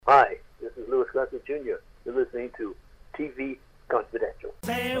Jr. You're listening to TV Confidential.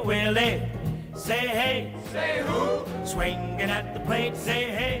 Say Willie, say hey, say who? Swinging at the plate,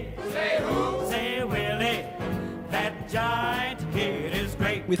 say hey, say who? Say Willie, that giant kid is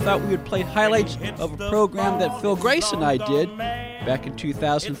great. We thought we would play highlights of a program that Phil Grace and I did back in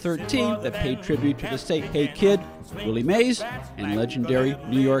 2013 that paid tribute to the Say Hey Kid, Willie Mays, and legendary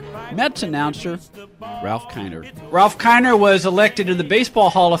New York Mets announcer Ralph Kiner. Ralph Kiner was elected to the Baseball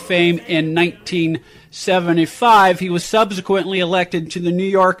Hall of Fame in 1975. He was subsequently elected to the New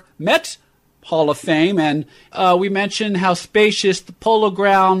York Mets Hall of Fame, and we mentioned how spacious the Polo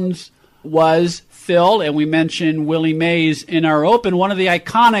Grounds was, Phil, and we mentioned Willie Mays in our open. One of the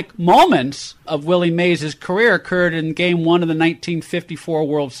iconic moments of Willie Mays' career occurred in Game 1 of the 1954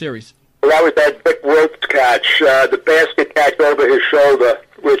 World Series. Well, that was that Vic Wilkes catch, the basket catch over his shoulder,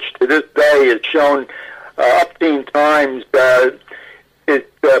 which to this day is shown umpteen times. It's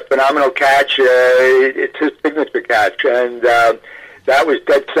a phenomenal catch. It's his signature catch, and that was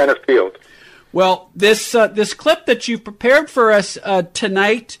dead center field. Well, this clip that you've prepared for us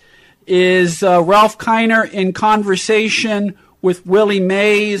tonight is Ralph Kiner in conversation with Willie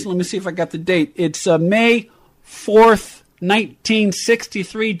Mays. Let me see if I got the date. It's May 4th,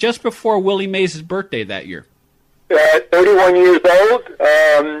 1963, just before Willie Mays' birthday that year. 31 years old.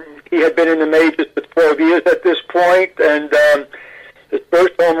 He had been in the majors for 12 years at this point, and his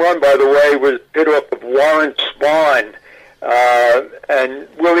first home run, by the way, was hit off of Warren Spahn. And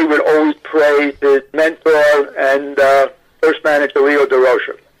Willie would always praise his mentor and first manager, Leo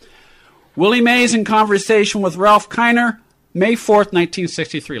DeRocha. Willie Mays in conversation with Ralph Kiner, May 4th,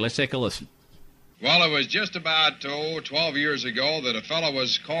 1963. Let's take a listen. Well, it was just about 12 years ago that a fellow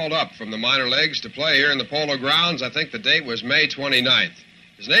was called up from the minor leagues to play here in the Polo Grounds. I think the date was May 29th.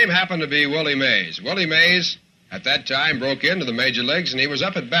 His name happened to be Willie Mays. Willie Mays, at that time, broke into the major leagues, and he was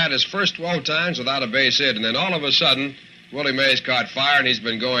up at bat his first 12 times without a base hit. And then all of a sudden, Willie Mays caught fire, and he's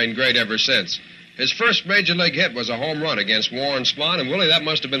been going great ever since. His first major league hit was a home run against Warren Spahn, and Willie, that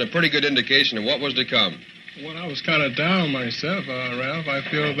must have been a pretty good indication of what was to come. Well, I was kind of down myself, Ralph. I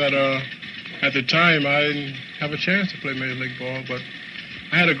feel that at the time I didn't have a chance to play Major League ball, but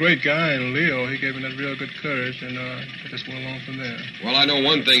I had a great guy in Leo. He gave me that real good courage, and I just went along from there. Well, I know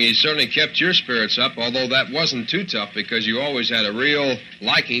one thing. He certainly kept your spirits up, although that wasn't too tough because you always had a real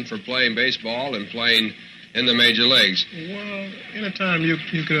liking for playing baseball and playing in the major leagues. Well, anytime you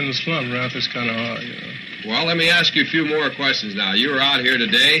get in the slump, Ralph, it's kind of hard, you know. Well, let me ask you a few more questions now. You were out here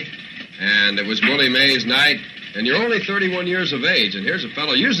today, and it was Willie Mays' night, and you're only 31 years of age, and here's a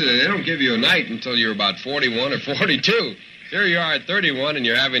fellow. Usually they don't give you a night until you're about 41 or 42. Here you are at 31, and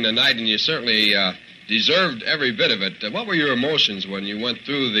you're having a night, and you certainly deserved every bit of it. What were your emotions when you went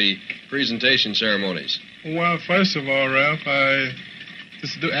through the presentation ceremonies? Well, first of all, Ralph,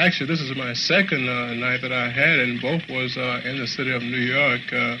 this is my second night that I had, and both was in the city of New York.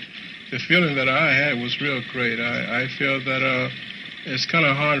 The feeling that I had was real great. I feel that it's kind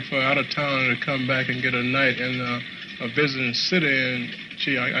of hard for out-of-town to come back and get a night in a visiting city, and,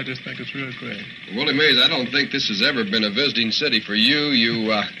 gee, I just think it's real great. Willie Mays, I don't think this has ever been a visiting city for you.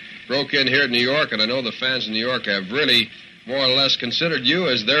 You broke in here in New York, and I know the fans in New York have really more or less considered you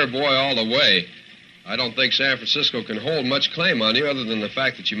as their boy all the way. I don't think San Francisco can hold much claim on you other than the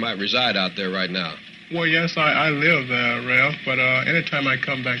fact that you might reside out there right now. Well, yes, I live there, Ralph, but anytime I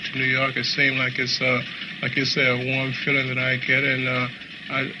come back to New York, it seems like it's, like you say, a warm feeling that I get, and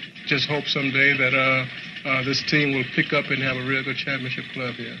I just hope someday that this team will pick up and have a real good championship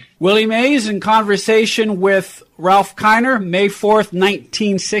club here. Willie Mays in conversation with Ralph Kiner, May 4th,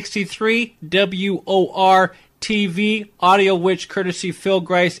 1963, WOR-TV, audio which courtesy Phil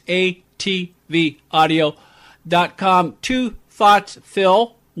Grice, ATVaudio.com. Two thoughts,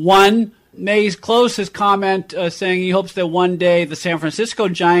 Phil. One, Mays closed his comment saying he hopes that one day the San Francisco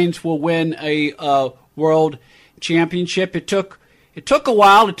Giants will win a world championship. It took a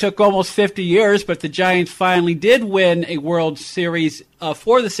while. It took almost 50 years, but the Giants finally did win a World Series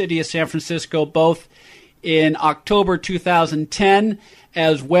for the city of San Francisco, both in October 2010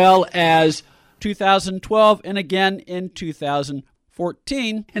 as well as 2012 and again in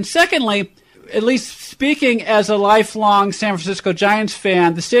 2014. And secondly, at least speaking as a lifelong San Francisco Giants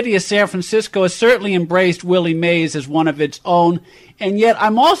fan, the city of San Francisco has certainly embraced Willie Mays as one of its own. And yet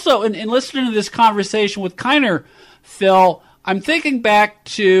I'm also, in listening to this conversation with Kiner, Phil, I'm thinking back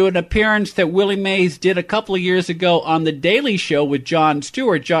to an appearance that Willie Mays did a couple of years ago on The Daily Show with Jon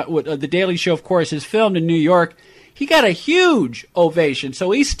Stewart. The Daily Show, of course, is filmed in New York. He got a huge ovation,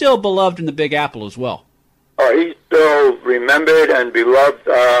 so he's still beloved in the Big Apple as well. Oh, he's still remembered and beloved.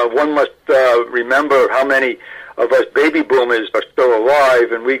 One must remember how many of us baby boomers are still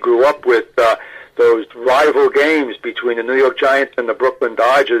alive, and we grew up with those rival games between the New York Giants and the Brooklyn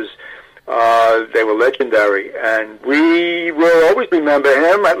Dodgers, they were legendary. And we will always remember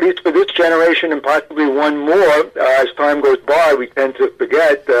him, at least for this generation and possibly one more. As time goes by, we tend to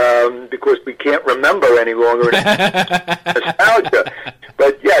forget because we can't remember any longer. Nostalgia.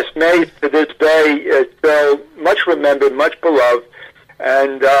 But yes, Mays to this day is still much remembered, much beloved,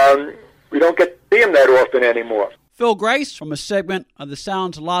 and we don't get to see him that often anymore. Phil Grace from a segment of The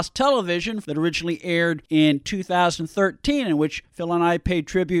Sounds of Lost Television that originally aired in 2013, in which Phil and I paid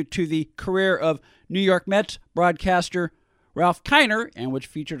tribute to the career of New York Mets broadcaster Ralph Kiner, and which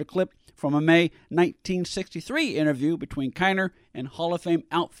featured a clip from a May 1963 interview between Kiner and Hall of Fame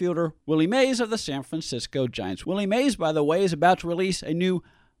outfielder Willie Mays of the San Francisco Giants. Willie Mays, by the way, is about to release a new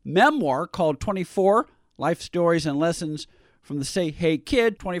memoir called 24 Life Stories and Lessons from the Say Hey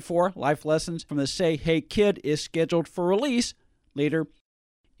Kid. 24 Life Lessons from the Say Hey Kid is scheduled for release later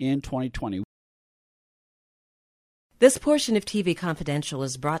in 2020. This portion of TV Confidential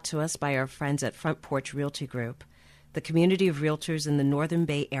is brought to us by our friends at Front Porch Realty Group, the community of realtors in the Northern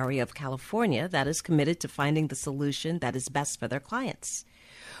Bay Area of California that is committed to finding the solution that is best for their clients.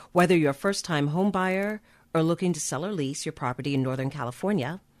 Whether you're a first-time home buyer or looking to sell or lease your property in Northern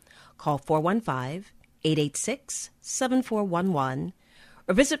California, call 415-886-7411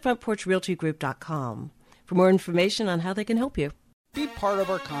 or visit frontporchrealtygroup.com for more information on how they can help you. Be part of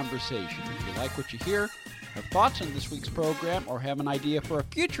our conversation. If you like what you hear, have thoughts on this week's program, or have an idea for a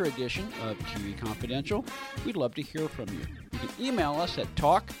future edition of TV Confidential, we'd love to hear from you. You can email us at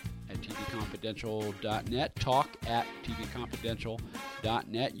talk@tvconfidential.net,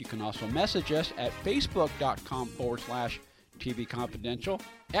 talk@tvconfidential.net. You can also message us at facebook.com/TV Confidential,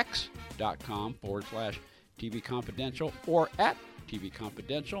 x.com/TV Confidential, or at TV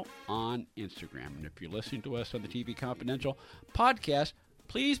Confidential on Instagram. And if you're listening to us on the TV Confidential podcast,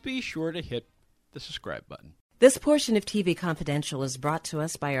 please be sure to hit the subscribe button. This portion of TV Confidential is brought to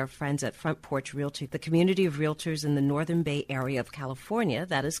us by our friends at Front Porch Realty, the community of realtors in the Northern Bay Area of California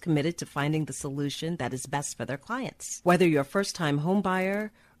that is committed to finding the solution that is best for their clients. Whether you're a first-time home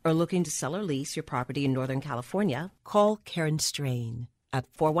buyer or looking to sell or lease your property in Northern California, call Karen Strain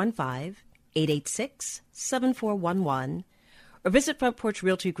at 415-886-7411 or visit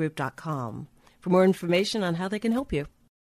frontporchrealtygroup.com for more information on how they can help you.